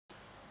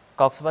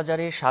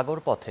কক্সবাজারে সাগর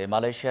পথে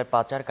মালয়েশিয়ার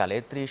পাচারকালে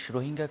 ৩০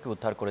 রোহিঙ্গাকে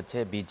উদ্ধার করেছে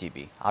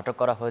বিজিবি। আটক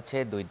করা হয়েছে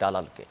 ২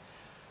 দালালকে।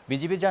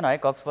 বিজিবি জানায়,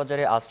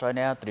 কক্সবাজারে আশ্রয়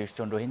নেয়া ৩০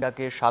 জন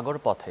রোহিঙ্গাকে সাগর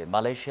পথে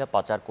মালয়েশিয়া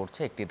পাচার করছে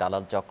একটি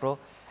দালাল চক্র।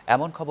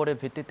 এমন খবরের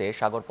ভিত্তিতে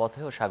সাগর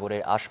পথে ও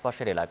সাগরের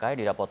আশপাশের এলাকায়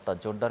নিরাপত্তা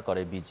জোরদার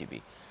করে বিজিবি।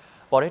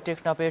 পরে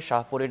টেকনাফে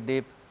শাহপুরের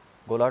দ্বীপ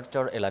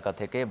গোলারচর এলাকা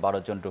থেকে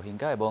 ১২ জন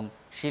রোহিঙ্গা এবং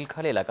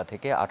শিলখালী এলাকা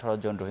থেকে ১৮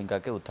 জন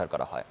রোহিঙ্গাকে উদ্ধার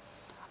করা হয়।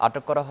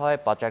 আটক করা হয়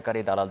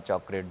পাচারকারী দালাল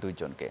চক্রের ২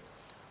 জনকে।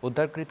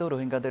 উদ্ধারকৃত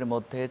রোহিঙ্গাদের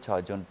মধ্যে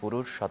 ৬ জন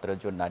পুরুষ, ১৭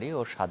 জন নারী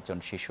ও ৭ জন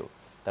শিশু।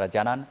 তারা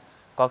জানান,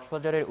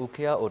 কক্সবাজারের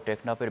উখিয়া ও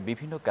টেকনাফের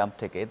বিভিন্ন ক্যাম্প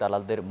থেকে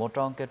দালালদের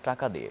মোটা অঙ্কের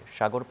টাকা দিয়ে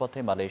সাগরপথে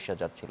মালয়েশিয়া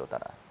যাচ্ছিল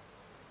তারা।